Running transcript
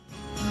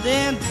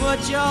Then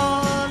put your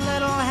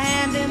little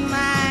hand in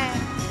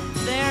mine.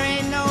 There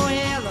ain't no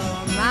hill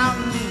or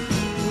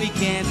mountain we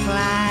can't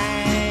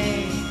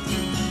climb.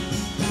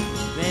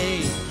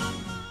 Babe.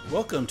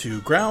 Welcome to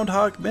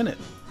Groundhog Minute,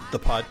 the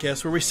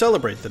podcast where we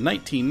celebrate the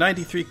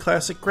 1993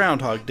 classic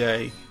Groundhog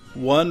Day,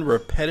 one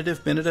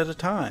repetitive minute at a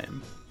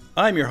time.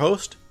 I'm your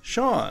host,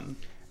 Sean.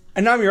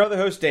 And I'm your other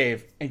host,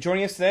 Dave. And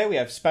joining us today, we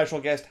have special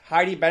guest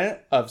Heidi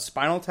Bennett of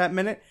Spinal Tap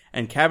Minute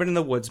and Cabin in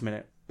the Woods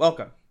Minute.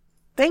 Welcome.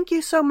 Thank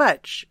you so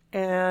much.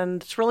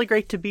 And it's really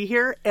great to be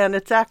here. And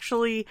it's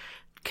actually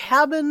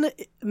Cabin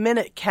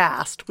Minute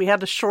Cast. We had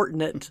to shorten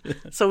it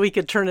so we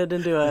could turn it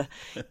into a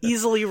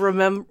easily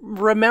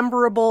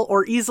rememberable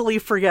or easily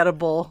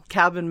forgettable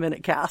Cabin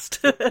Minute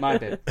Cast. My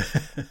bad.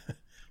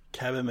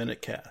 Cabin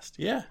Minute Cast.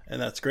 Yeah,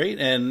 and that's great.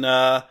 And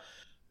I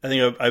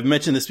think I've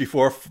mentioned this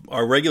before.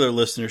 Our regular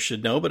listeners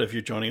should know, but if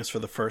you're joining us for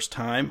the first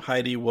time,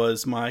 Heidi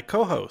was my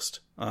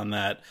co-host on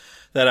that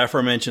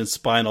aforementioned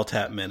Spinal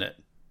Tap Minute.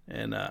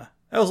 And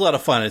that was a lot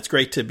of fun. It's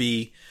great to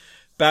be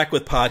back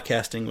with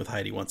podcasting with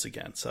Heidi once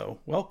again. So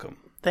welcome.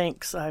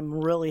 Thanks. I'm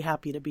really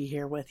happy to be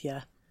here with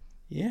you.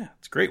 Yeah,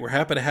 it's great. We're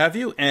happy to have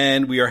you.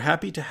 And we are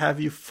happy to have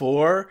you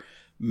for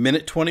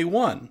Minute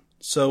 21.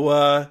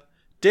 So,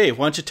 Dave,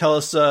 why don't you tell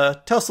us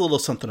a little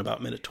something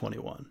about Minute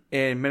 21?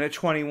 In Minute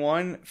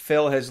 21,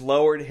 Phil has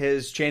lowered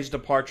his change of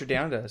departure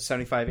down to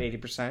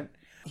 75-80%.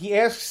 He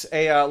asks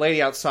a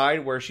lady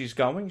outside where she's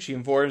going. She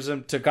informs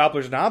him to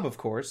Gobbler's Knob, of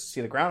course, to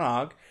see the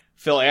groundhog.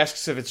 Phil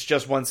asks if it's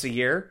just once a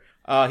year.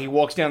 He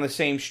walks down the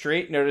same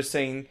street,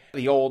 noticing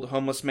the old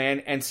homeless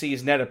man, and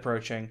sees Ned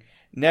approaching.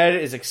 Ned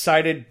is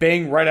excited,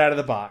 bang, right out of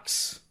the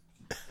box.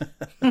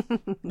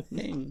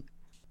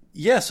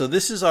 Yeah, so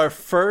this is our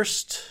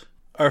first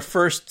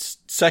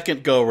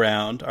second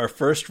go-round, our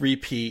first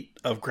repeat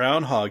of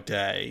Groundhog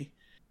Day.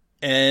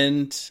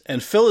 And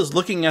Phil is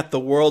looking at the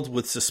world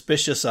with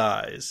suspicious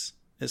eyes,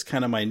 is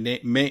kind of my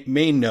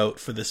main note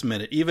for this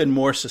minute, even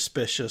more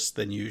suspicious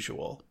than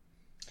usual.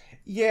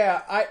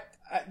 Yeah,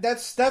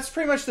 that's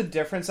pretty much the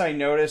difference I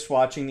noticed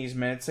watching these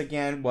minutes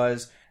again.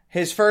 Was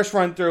his first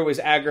run through was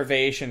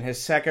aggravation,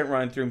 his second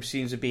run through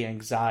seems to be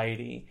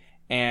anxiety,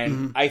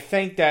 and I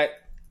think that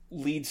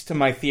leads to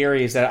my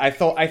theory is that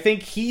I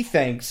think he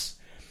thinks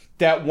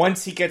that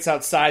once he gets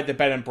outside the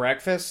bed and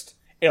breakfast,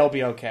 it'll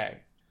be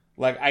okay.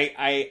 Like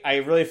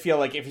I really feel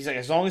like if he's like,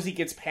 as long as he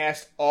gets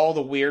past all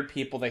the weird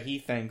people that he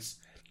thinks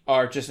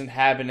are just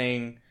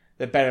inhabiting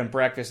the bed and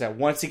breakfast, that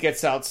once he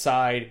gets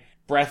outside,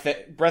 breath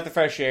of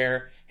fresh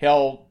air,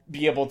 he'll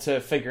be able to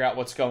figure out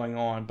what's going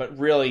on. But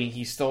really,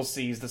 he still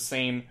sees the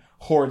same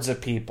hordes of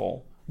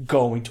people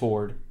going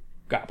toward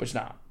Gobbler's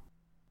Knob.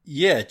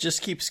 Yeah, it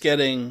just keeps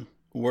getting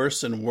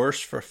worse and worse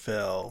for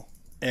Phil.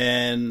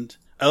 And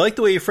I like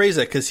the way you phrase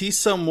that, because he's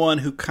someone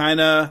who kind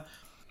of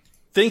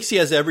thinks he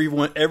has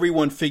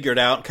everyone figured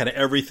out, kind of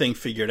everything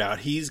figured out.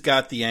 He's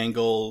got the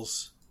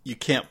angles. You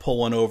can't pull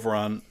one over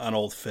on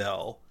old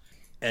Phil.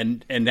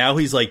 And now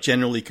he's like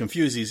generally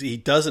confused. He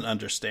doesn't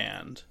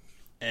understand.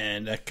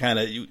 And that kind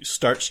of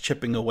starts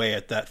chipping away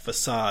at that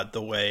facade,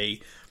 the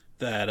way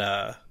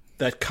that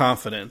that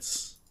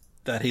confidence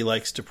that he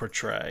likes to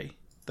portray.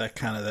 That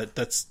kind of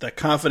that's that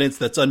confidence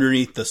that's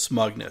underneath the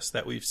smugness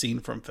that we've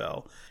seen from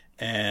Phil.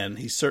 And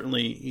he's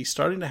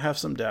starting to have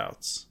some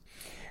doubts.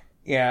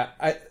 Yeah,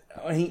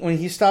 when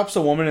he stops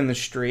a woman in the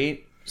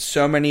street,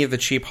 so many of the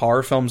cheap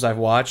horror films I've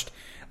watched,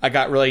 I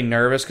got really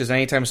nervous because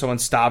anytime someone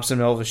stops in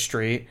the middle of the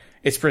street,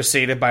 it's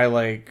preceded by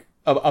like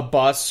a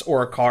bus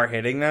or a car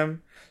hitting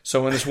them.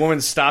 So when this woman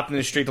stopped in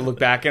the street to look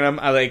back at him,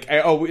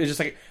 it's just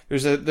like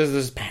there's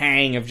this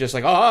pang of just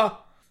like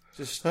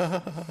just.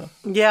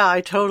 Yeah,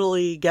 I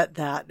totally get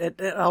that.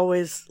 It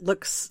always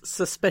looks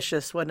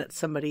suspicious when it's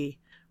somebody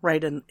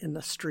right in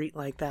the street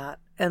like that.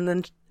 And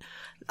then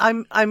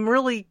I'm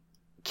really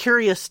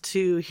curious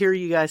to hear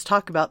you guys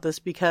talk about this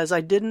because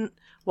I didn't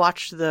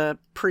watch the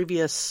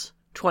previous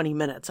 20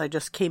 minutes. I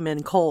just came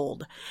in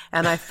cold.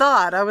 And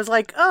I was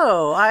like,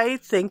 oh, I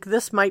think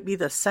this might be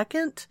the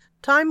second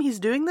time he's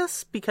doing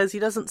this because he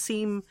doesn't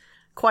seem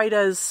quite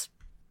as,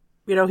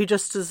 he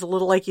just is a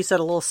little, like you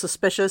said, a little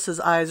suspicious. His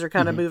eyes are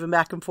kind of moving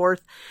back and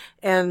forth.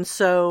 And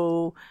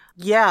so,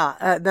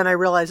 then I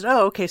realized,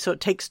 oh, okay, so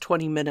it takes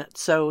 20 minutes.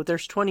 So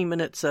there's 20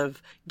 minutes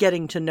of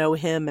getting to know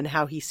him and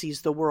how he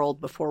sees the world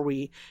before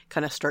we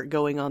kind of start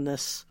going on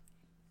this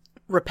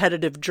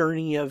repetitive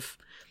journey of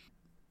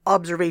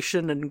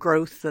observation and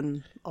growth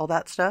and all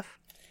that stuff.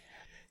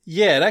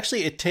 Yeah,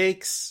 it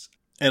takes,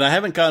 and I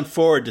haven't gone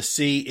forward to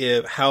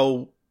see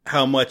how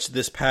much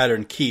this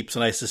pattern keeps,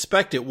 and I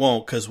suspect it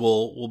won't because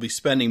we'll be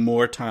spending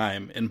more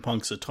time in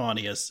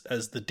Punxsutawney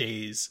as the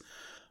days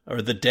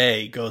or the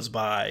day goes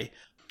by.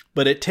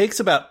 But it takes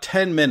about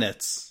 10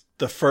 minutes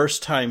the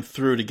first time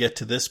through to get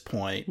to this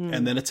point,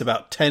 and then it's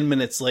about 10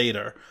 minutes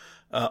later,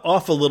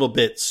 off a little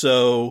bit.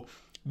 So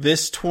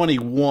this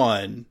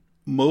 21,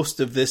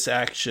 most of this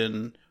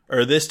action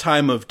or this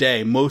time of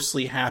day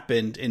mostly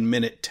happened in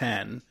minute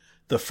 10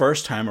 the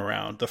first time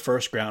around, the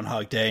first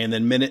Groundhog Day. And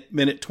then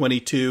minute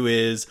 22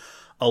 is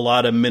a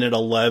lot of minute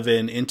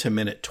 11 into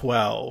minute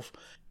 12.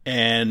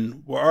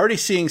 And we're already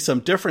seeing some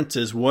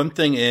differences. One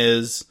thing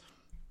is,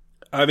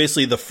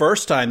 obviously, the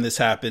first time this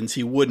happens,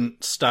 he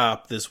wouldn't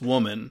stop this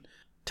woman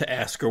to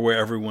ask her where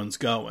everyone's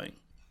going.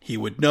 He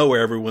would know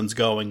where everyone's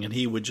going, and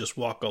he would just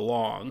walk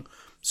along.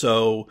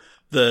 So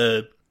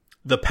the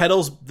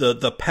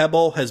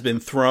pebble has been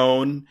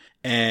thrown,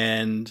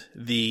 and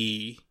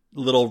the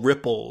little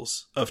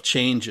ripples of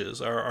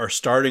changes are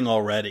starting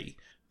already.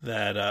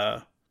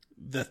 That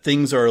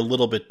things are a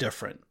little bit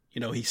different.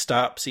 He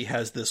stops. He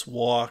has this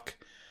walk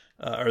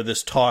or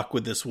this talk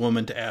with this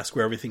woman to ask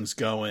where everything's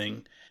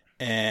going.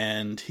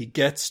 And he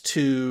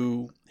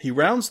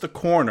rounds the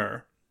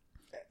corner,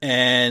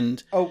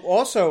 and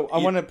also I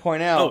want to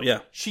point out.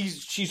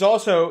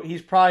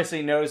 He's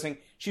probably noticing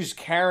she's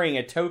carrying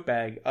a tote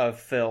bag of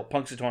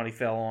Punxsutawney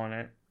Phil on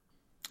it.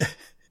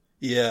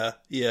 Yeah.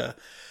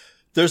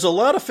 There's a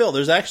lot of Phil.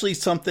 There's actually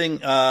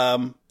something.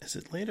 Is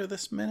it later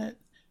this minute?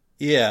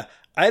 Yeah,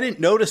 I didn't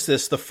notice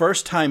this the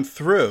first time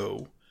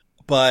through,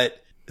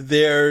 but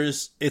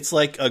it's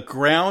like a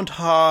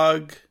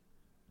Groundhog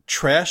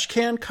trash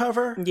can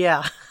cover.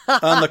 Yeah.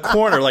 On the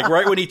corner, like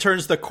right when he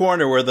turns the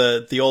corner where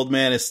the old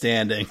man is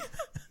standing.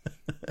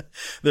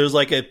 There's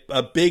like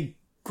a big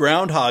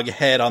groundhog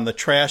head on the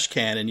trash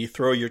can, and you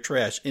throw your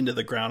trash into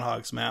the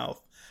groundhog's mouth.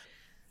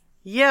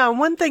 Yeah,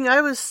 one thing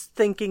I was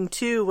thinking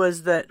too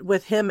was that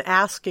with him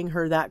asking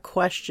her that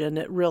question,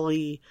 it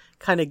really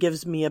kind of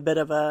gives me a bit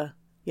of a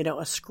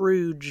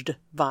Scrooged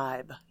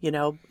vibe,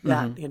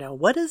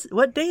 that,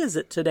 what day is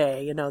it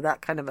today?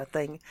 That kind of a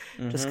thing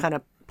just kind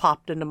of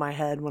popped into my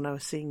head when I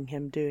was seeing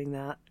him doing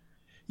that.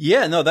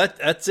 Yeah, no,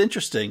 that's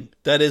interesting.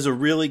 That is a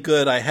really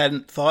good, I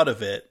hadn't thought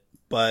of it,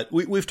 but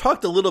we've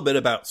talked a little bit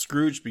about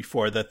Scrooge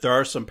before, that there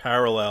are some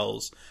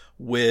parallels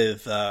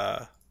with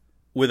A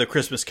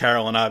Christmas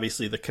Carol, and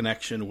obviously the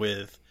connection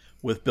with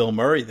Bill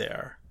Murray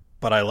there.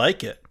 But I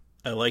like it.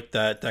 I like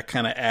that. That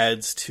kind of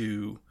adds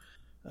to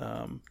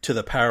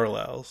the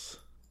parallels.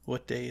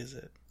 What day is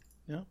it?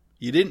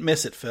 You didn't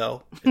miss it,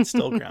 Phil. It's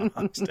still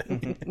Groundhog's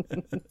Day.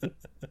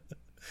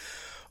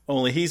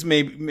 Only he's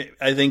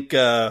I think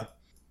the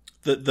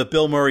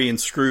Bill Murray in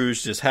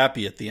Scrooge is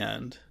happy at the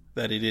end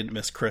that he didn't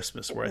miss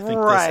Christmas. Where I think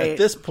at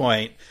this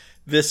point,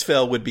 this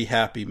Phil would be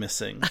happy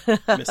missing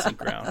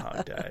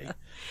Groundhog Day.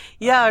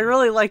 Yeah, I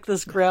really like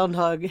this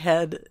groundhog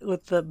head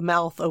with the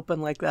mouth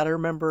open like that. I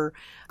remember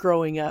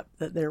growing up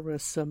that there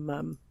was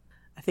some.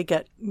 I think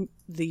at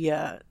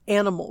the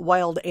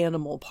wild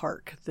animal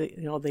park,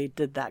 they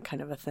did that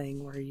kind of a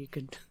thing where you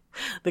could,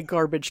 the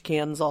garbage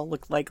cans all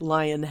looked like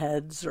lion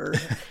heads, or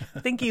I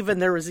think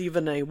there was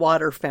even a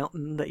water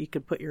fountain that you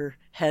could put your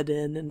head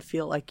in and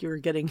feel like you were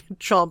getting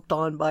chomped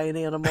on by an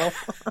animal.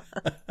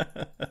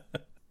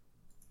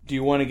 Do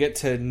you want to get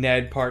to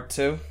Ned part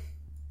 2?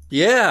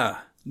 Yeah,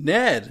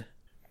 Ned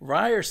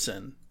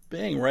Ryerson,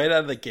 bang, right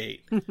out of the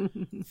gate.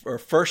 Or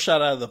first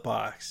shot out of the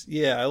box.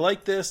 Yeah, I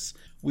like this.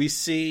 We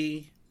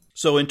see...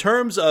 So in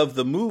terms of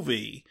the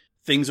movie,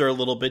 things are a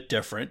little bit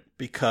different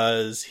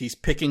because he's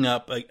picking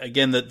up...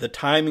 Again, the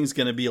timing's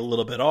going to be a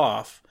little bit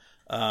off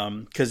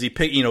because he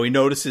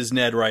notices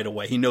Ned right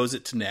away. He knows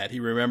it's Ned. He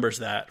remembers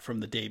that from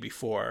the day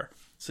before.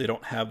 So you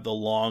don't have the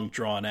long,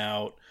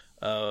 drawn-out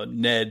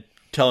Ned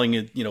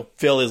telling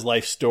Phil his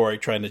life story,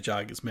 trying to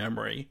jog his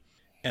memory.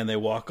 And they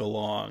walk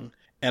along.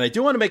 And I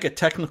do want to make a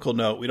technical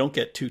note. We don't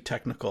get too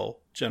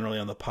technical generally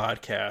on the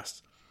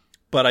podcast.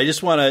 But I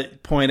just want to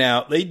point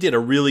out they did a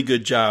really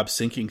good job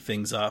syncing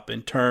things up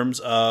in terms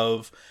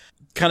of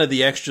kind of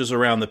the extras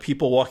around the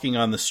people walking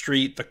on the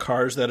street, the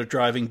cars that are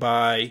driving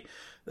by,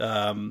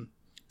 the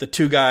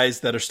two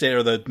guys that are standing,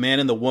 or the man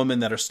and the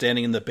woman that are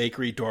standing in the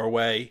bakery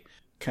doorway,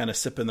 kind of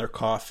sipping their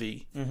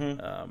coffee.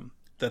 Mm-hmm.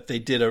 That they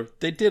did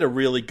a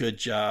really good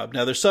job.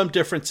 Now there's some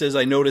differences.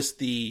 I noticed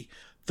the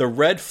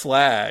red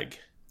flag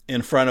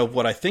in front of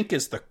what I think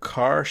is the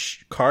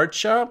card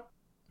shop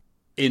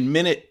in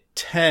minute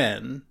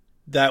 10.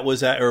 That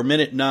was or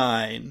minute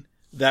 9,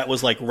 that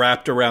was like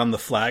wrapped around the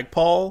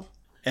flagpole,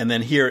 and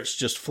then here it's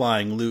just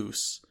flying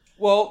loose.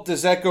 Well,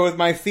 does that go with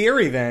my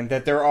theory then,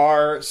 that there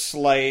are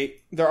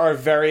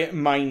very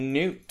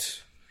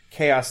minute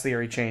chaos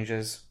theory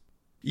changes?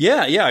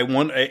 Yeah,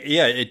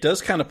 it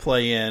does kind of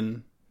play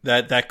in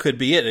that could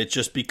be it. It's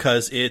just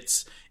because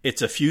it's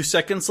a few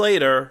seconds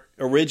later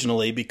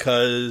originally,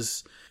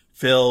 because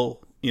Phil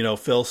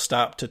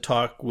stopped to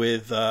talk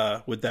with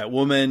that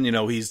woman.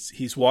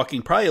 He's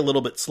walking probably a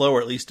little bit slower,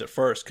 at least at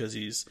first, because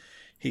he's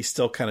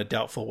still kind of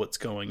doubtful what's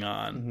going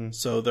on. Mm-hmm.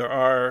 So there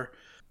are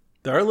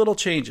little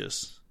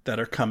changes that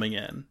are coming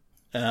in.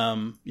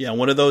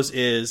 One of those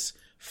is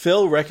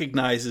Phil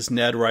recognizes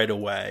Ned right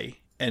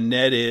away, and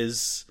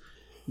Ned's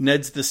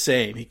the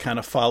same. He kind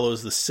of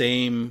follows the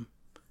same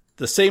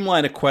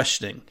line of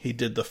questioning he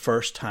did the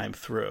first time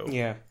through.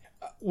 Yeah.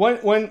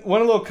 One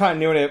little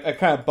continuity that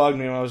kind of bugged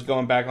me when I was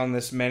going back on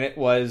this minute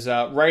was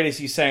right as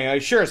he's saying,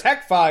 sure as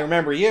heck, Phil, I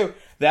remember you.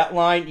 That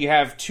line, you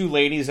have two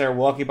ladies that are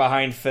walking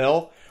behind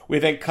Phil. We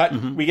then cut.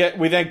 Mm-hmm.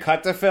 We then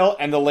cut to Phil,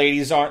 and the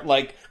ladies aren't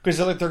like, because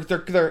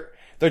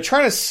they're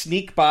trying to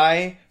sneak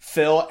by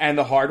Phil and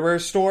the hardware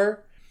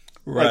store,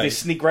 Right. Like they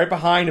sneak right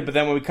behind him, but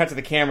then when we cut to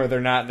the camera, they're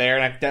not there,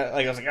 and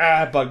I was like,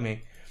 it bugged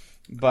me.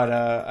 But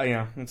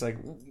it's like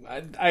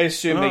I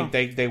assume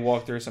they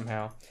walk through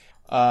somehow.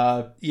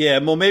 Yeah,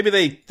 well,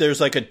 maybe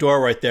there's like a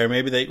door right there.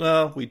 Maybe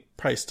we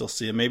probably still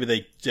see it.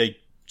 Maybe they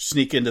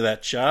sneak into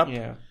that shop.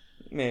 Yeah,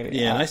 maybe.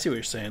 Yeah, I see what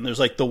you're saying. There's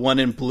like the one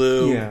in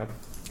blue. Yeah.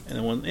 And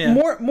then one, yeah.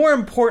 More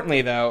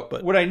importantly, though,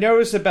 what I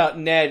noticed about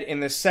Ned in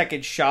the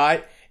second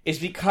shot is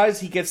because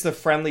he gets the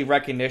friendly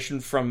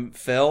recognition from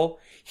Phil,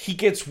 he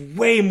gets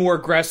way more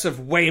aggressive,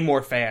 way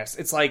more fast.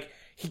 It's like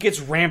he gets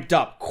ramped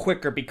up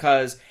quicker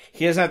because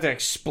he doesn't have to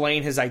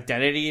explain his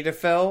identity to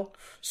Phil.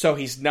 So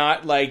he's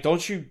not like,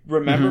 don't you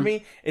remember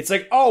me? It's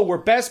like, oh, we're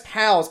best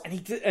pals.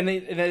 And then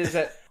it's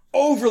that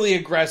overly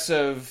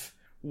aggressive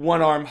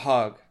one-arm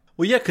hug.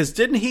 Well, yeah, because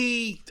didn't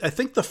he, I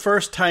think the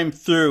first time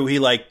through, he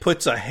like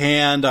puts a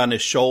hand on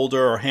his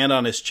shoulder or hand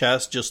on his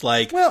chest, just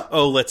like,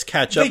 let's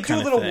catch up kind of thing.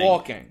 They do a little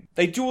walking.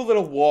 They do a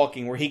little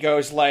walking where he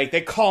goes like,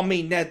 they call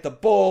me Ned the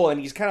Bull, and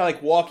he's kind of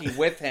like walking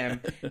with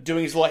him,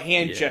 doing his little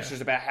hand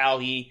gestures about how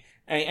he,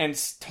 and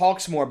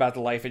talks more about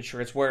the life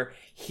insurance, where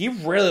he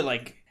really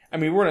like, I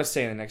mean, we're going to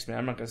say in the next minute.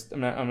 I'm not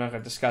going to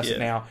discuss it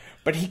now.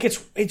 But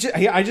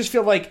I just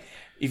feel like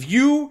if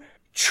you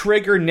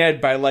trigger Ned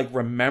by like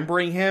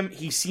remembering him,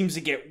 he seems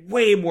to get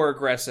way more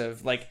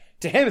aggressive. Like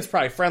to him, it's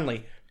probably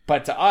friendly,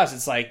 but to us,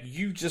 it's like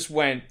you just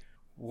went,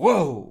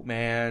 "Whoa,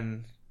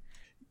 man!"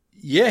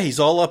 Yeah, he's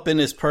all up in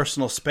his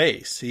personal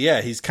space.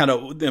 Yeah, he's kind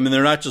of. I mean,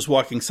 they're not just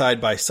walking side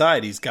by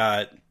side. He's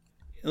got.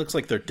 It looks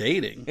like they're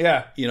dating.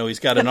 Yeah, he's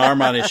got an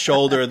arm on his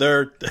shoulder.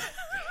 They're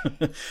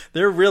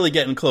really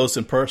getting close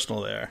and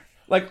personal there.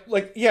 Like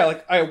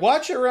I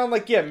watch it around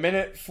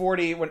minute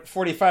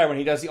 45 when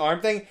he does the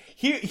arm thing.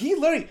 He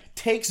literally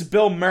takes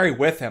Bill Murray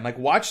with him. Like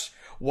watch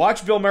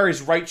Bill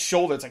Murray's right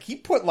shoulder. It's like he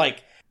put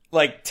like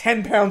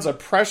 10 pounds of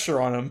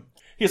pressure on him.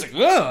 He's like,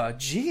 ugh,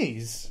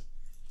 jeez.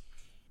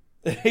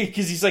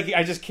 Because he's like,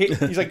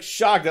 he's like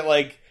shocked that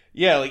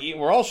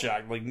we're all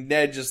shocked. Like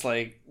Ned just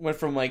like went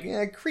from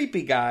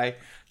creepy guy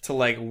to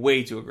like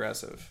way too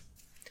aggressive.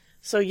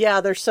 So yeah,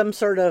 there's some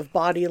sort of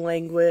body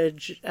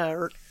language,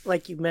 or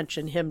like you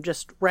mentioned, him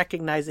just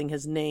recognizing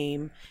his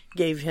name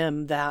gave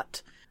him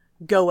that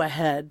go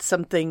ahead.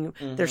 Something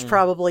there's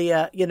probably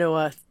a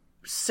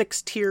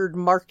 6-tiered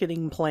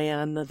marketing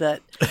plan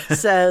that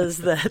says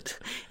that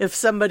if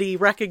somebody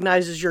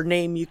recognizes your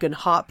name, you can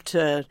hop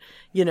to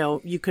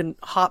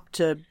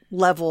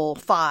level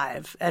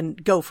 5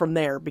 and go from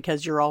there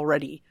because you're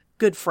already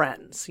good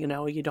friends. You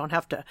don't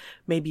have to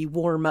maybe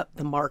warm up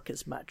the mark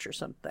as much or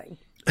something.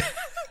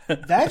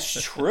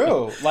 That's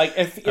true. Like,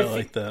 I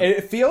like that.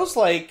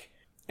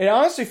 It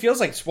honestly feels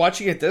like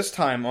watching it this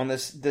time on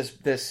this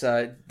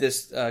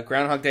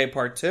Groundhog Day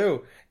Part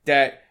 2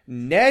 that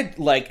Ned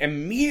like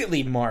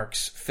immediately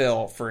marks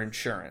Phil for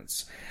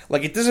insurance.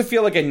 Like, it doesn't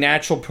feel like a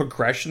natural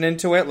progression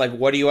into it. Like,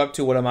 what are you up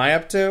to? What am I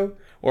up to?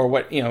 Or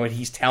what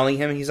he's telling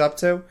him he's up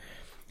to.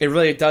 It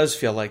really does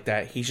feel like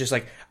that. He's just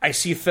like, I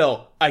see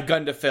Phil, I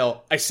gun to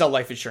Phil, I sell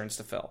life insurance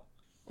to Phil,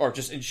 or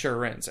just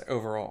insurance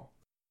overall.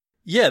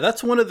 Yeah,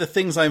 that's one of the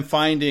things I'm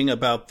finding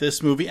about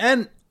this movie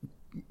and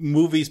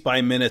movies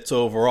by minutes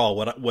overall.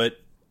 What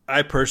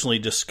I personally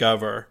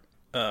discover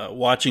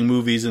watching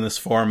movies in this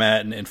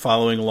format and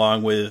following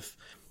along with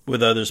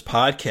others'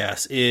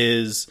 podcasts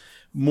is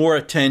more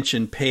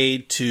attention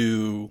paid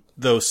to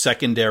those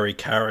secondary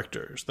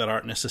characters that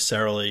aren't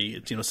necessarily,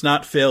 it's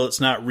not Phil, it's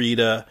not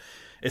Rita,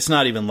 it's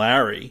not even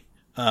Larry.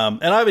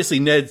 And obviously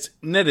Ned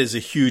is a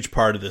huge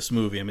part of this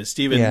movie. I mean,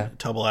 Stephen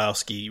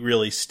Tobolowsky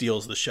really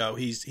steals the show.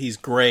 He's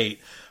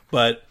great,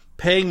 but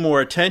paying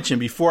more attention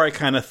before I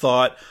kind of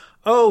thought,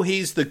 oh,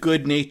 he's the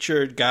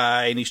good-natured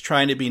guy and he's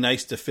trying to be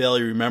nice to Phil.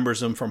 He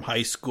remembers him from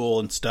high school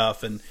and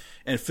stuff, and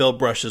Phil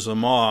brushes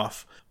him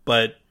off,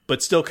 but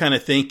still kind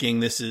of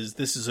thinking this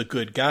is a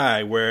good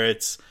guy, where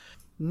it's,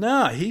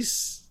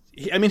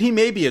 he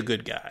may be a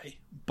good guy,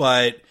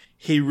 but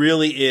he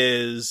really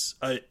is,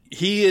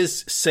 he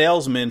is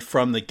salesman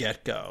from the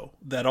get-go.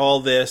 That all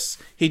this,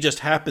 he just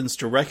happens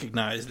to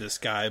recognize this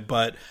guy,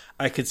 but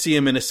I could see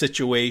him in a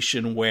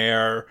situation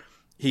where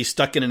he's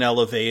stuck in an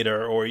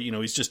elevator or,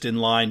 he's just in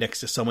line next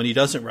to someone he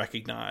doesn't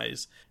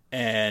recognize.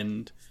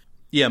 And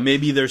yeah,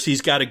 maybe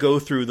he's got to go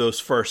through those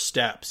first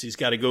steps. He's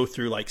got to go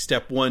through like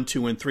step 1,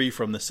 2, and 3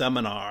 from the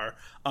seminar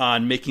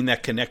on making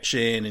that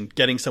connection and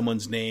getting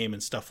someone's name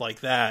and stuff like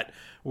that.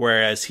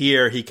 Whereas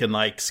here he can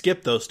like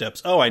skip those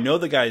steps. Oh, I know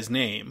the guy's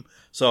name,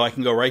 so I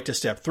can go right to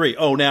step 3.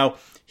 Oh, now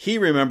he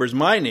remembers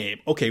my name.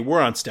 Okay,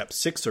 we're on step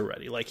 6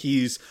 already. Like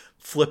he's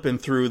flipping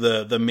through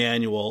the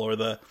manual or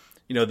the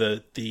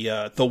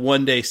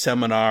one-day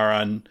seminar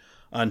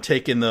on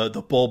taking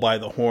the bull by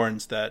the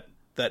horns that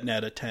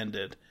Ned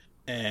attended.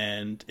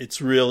 And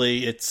it's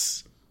really,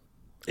 it's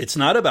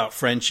not about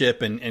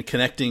friendship and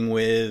connecting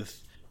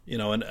with,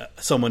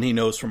 someone he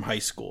knows from high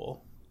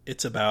school.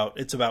 It's about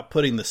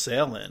putting the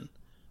sale in.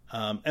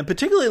 And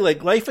particularly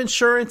like life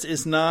insurance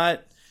it's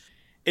not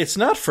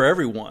for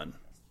everyone.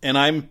 And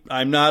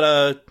I'm not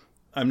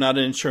an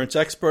insurance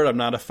expert. I'm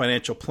not a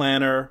financial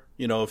planner.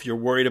 If you're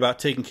worried about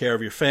taking care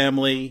of your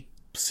family,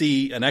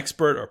 see an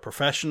expert or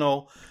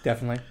professional.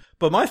 Definitely.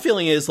 But my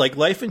feeling is like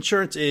life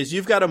insurance is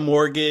you've got a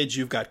mortgage,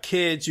 you've got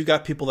kids, you've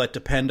got people that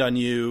depend on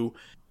you,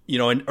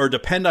 or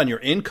depend on your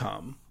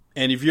income.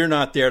 And if you're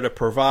not there to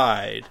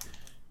provide,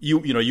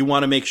 you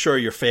want to make sure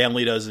your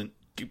family doesn't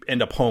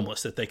end up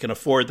homeless, that they can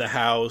afford the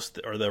house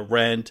or the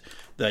rent,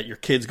 that your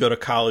kids go to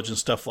college and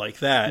stuff like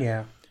that.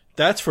 Yeah.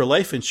 That's for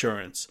life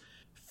insurance.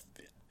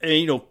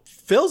 And,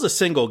 Phil's a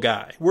single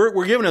guy.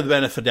 We're giving him the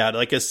benefit of the doubt.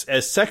 Like as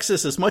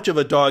sexist, as much of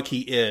a dog he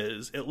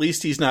is, at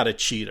least he's not a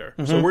cheater.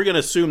 Mm-hmm. So we're going to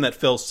assume that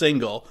Phil's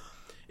single.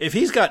 If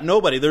he's got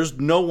nobody, there's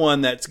no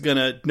one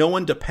no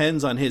one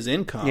depends on his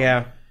income.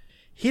 Yeah.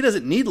 He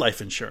doesn't need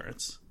life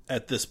insurance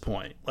at this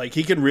point. Like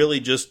he can really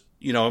just,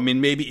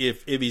 maybe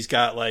if he's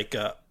got like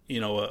a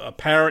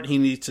parent he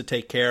needs to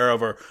take care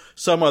of or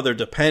some other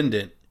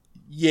dependent.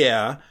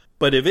 Yeah.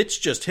 But if it's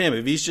just him,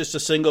 if he's just a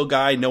single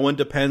guy, no one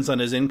depends on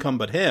his income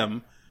but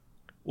him,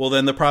 well,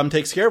 then the problem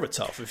takes care of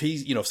itself. If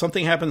if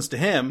something happens to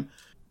him,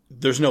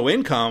 there's no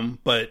income,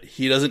 but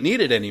he doesn't need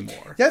it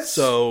anymore. That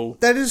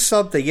is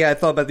something. Yeah, I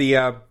thought about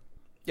the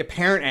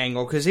parent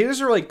angle because he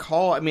doesn't really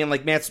call. I mean,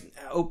 like Matt's.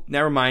 Oh,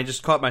 never mind.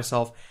 Just caught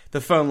myself.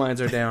 The phone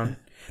lines are down.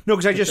 No,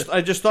 because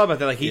I just thought about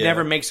that. Like he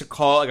never makes a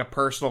call, like a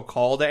personal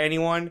call to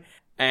anyone,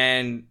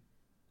 and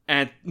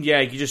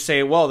yeah, you just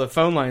say, well, the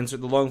phone lines are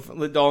the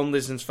long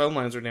distance phone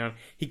lines are down.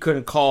 He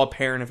couldn't call a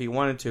parent if he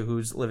wanted to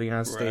who's living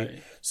out of state.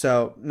 Right.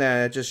 So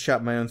I just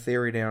shut my own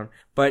theory down.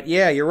 But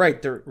yeah, you're right.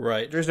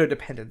 There's no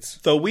dependence.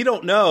 So we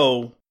don't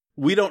know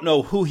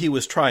who he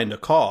was trying to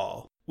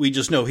call. We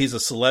just know he's a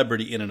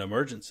celebrity in an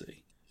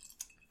emergency.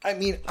 I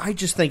mean, I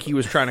just think he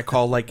was trying to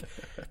call like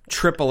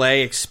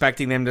AAA,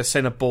 expecting them to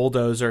send a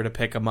bulldozer to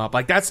pick him up.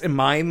 Like that's in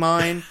my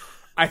mind.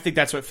 I think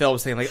that's what Phil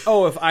was saying. Like,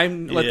 oh, if I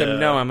let them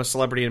know I'm a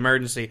celebrity in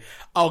emergency,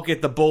 I'll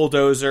get the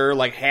bulldozer,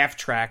 like half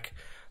track,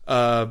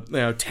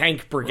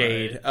 tank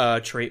brigade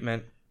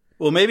treatment.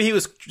 Well, maybe he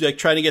was like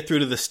trying to get through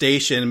to the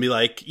station and be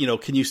like,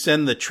 can you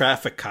send the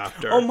traffic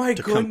copter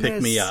come pick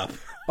me up?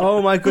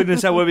 Oh my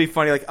goodness, that would be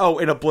funny. Like, oh,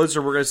 in a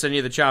blizzard, we're going to send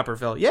you the chopper,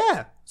 Phil.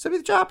 Yeah, send me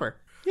the chopper.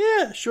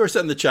 Yeah, sure.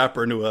 Send the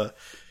chopper into a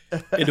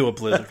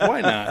blizzard.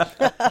 Why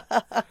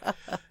not?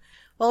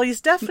 Well,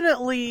 he's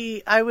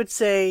definitely, I would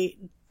say,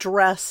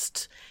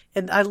 dressed,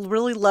 and I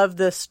really love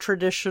this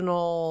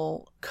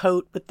traditional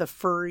coat with the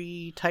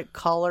furry type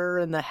collar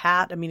and the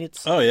hat. I mean,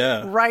 it's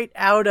right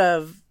out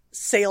of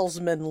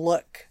salesman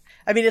look.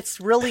 I mean, it's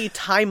really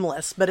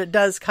timeless, but it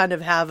does kind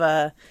of have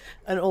an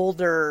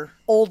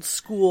old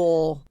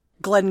school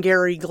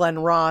Glengarry, Glen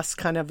Ross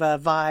kind of a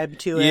vibe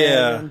to it.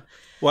 Yeah. And,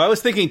 well, I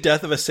was thinking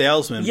Death of a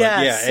Salesman,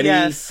 yes, but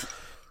yes.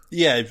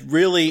 Yeah,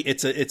 really,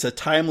 it's a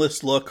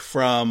timeless look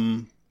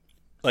from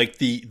like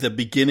the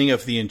beginning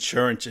of the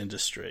insurance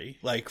industry,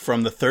 like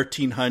from the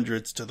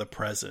 1300s to the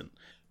present.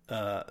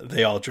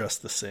 They all dress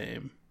the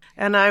same.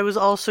 And I was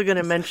also going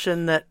to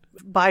mention that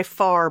by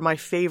far my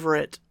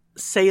favorite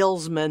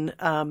salesman,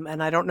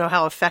 and I don't know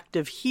how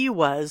effective he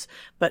was,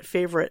 but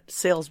favorite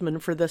salesman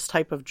for this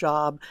type of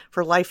job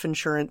for life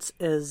insurance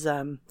is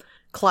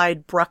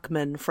Clyde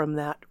Bruckman from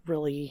that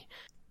really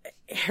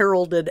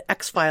heralded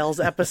X-Files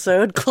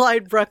episode,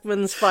 Clyde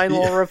Bruckman's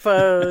Final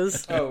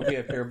Repose. Oh,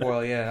 yeah, Pierre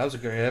Boyle. Yeah, that was a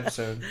great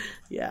episode.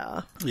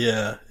 Yeah.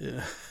 Yeah.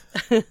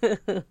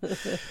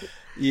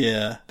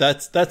 Yeah,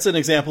 that's an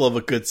example of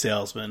a good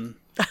salesman.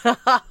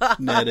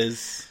 Ned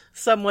is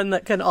someone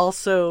that can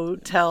also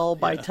tell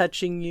by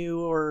touching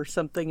you or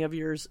something of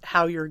yours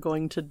how you're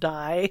going to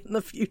die in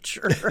the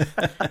future.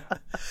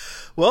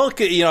 Well,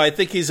 I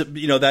think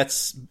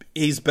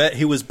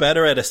he was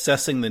better at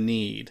assessing the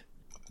need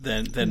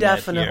than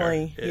definitely.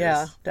 Ned here is.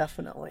 Yeah,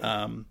 definitely.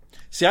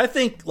 See, I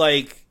think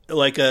like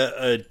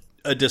a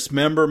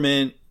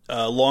dismemberment,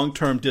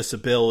 long-term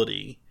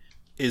disability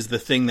is the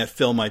thing that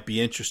Phil might be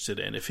interested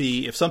in.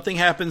 If something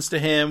happens to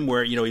him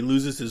where, he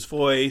loses his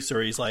voice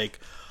or he's like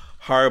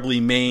horribly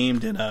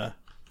maimed in a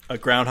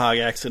Groundhog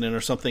accident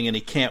or something and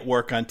he can't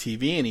work on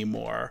TV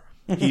anymore,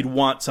 he'd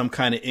want some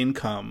kind of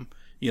income,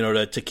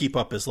 to keep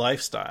up his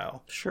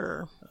lifestyle.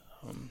 Sure.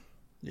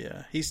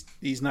 Yeah,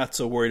 he's not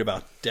so worried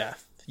about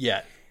death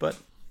yet, but,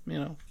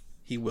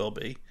 he will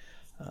be.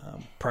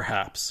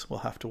 Perhaps. We'll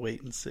have to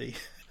wait and see.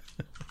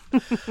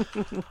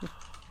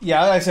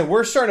 Yeah, like I said,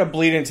 we're starting to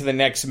bleed into the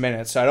next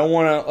minute, so I don't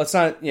want to. Let's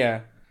not. Yeah,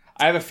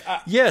 I have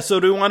a. So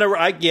do we want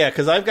to?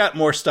 Because I've got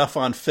more stuff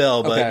on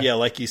Phil, but okay.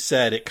 Like you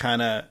said, it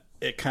kind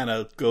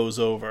of goes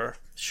over.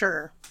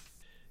 Sure.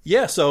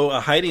 Yeah. So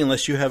Heidi,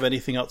 unless you have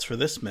anything else for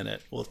this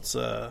minute, let's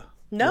save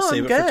I'm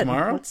it good. for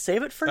tomorrow. Let's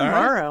save it for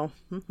tomorrow.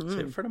 Right. Mm-hmm.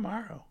 Save it for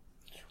tomorrow.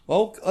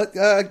 Well,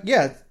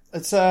 yeah.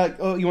 Let's. You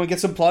want to get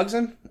some plugs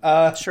in?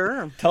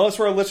 Sure. Tell us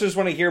where our listeners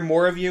want to hear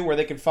more of you, where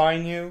they can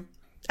find you.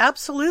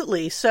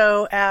 Absolutely.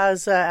 So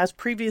as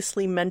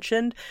previously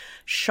mentioned,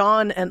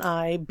 Sean and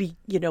I, we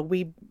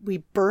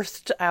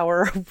birthed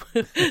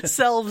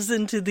ourselves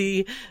into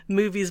the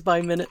Movies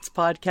by Minutes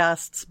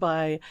podcasts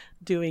by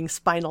doing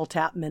Spinal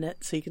Tap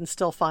Minute. So you can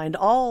still find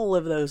all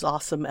of those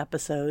awesome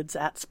episodes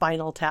at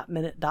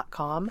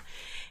spinaltapminute.com.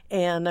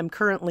 And I'm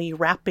currently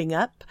wrapping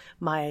up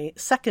my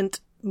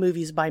second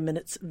Movies by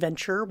Minutes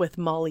venture with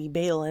Molly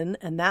Balin,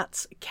 and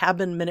that's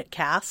Cabin Minute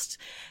Cast.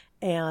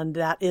 And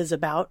that is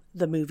about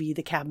the movie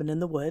The Cabin in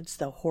the Woods,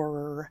 the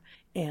horror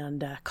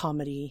and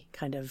comedy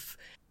kind of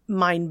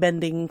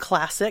mind-bending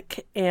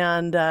classic.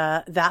 And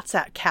that's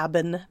at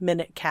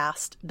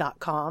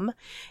cabinminutecast.com.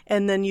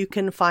 And then you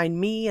can find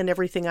me and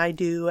everything I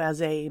do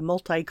as a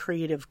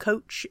multi-creative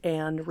coach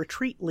and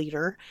retreat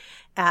leader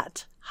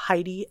at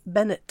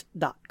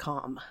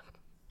HeidiBennett.com.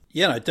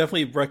 Yeah, I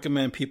definitely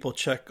recommend people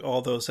check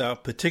all those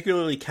out,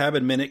 particularly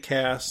Cabin Minute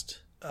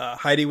Cast.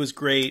 Heidi was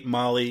great.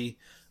 Molly,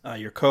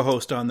 your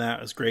co-host on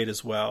that, was great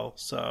as well.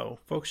 So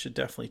folks should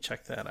definitely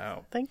check that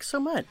out. Thanks so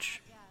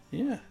much.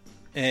 Yeah.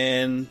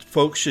 And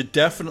folks should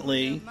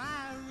definitely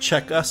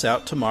check us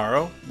out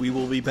tomorrow. We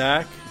will be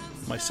back.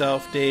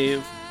 Myself,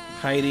 Dave,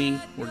 Heidi.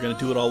 We're going to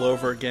do it all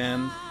over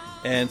again.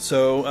 And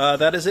so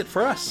that is it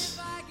for us.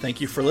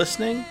 Thank you for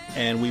listening,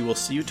 and we will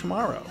see you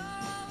tomorrow,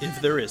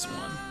 if there is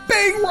one.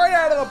 Bang right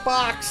out of the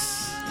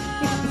box!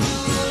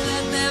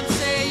 Let them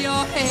say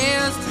your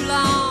hair's too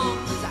long,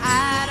 'cause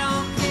I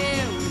don't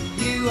care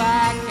with you,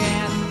 I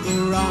can't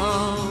go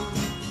wrong.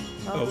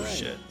 Oh,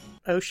 shit.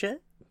 Oh,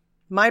 shit.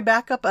 My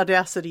backup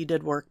Audacity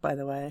did work, by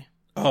the way.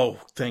 Oh,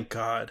 thank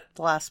God.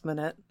 The last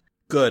minute.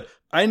 Good.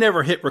 I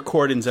never hit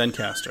record in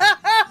Zencaster.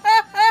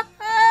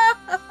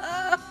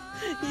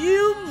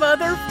 You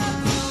mother...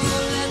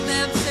 Let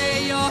them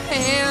say your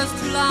hair's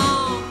too long.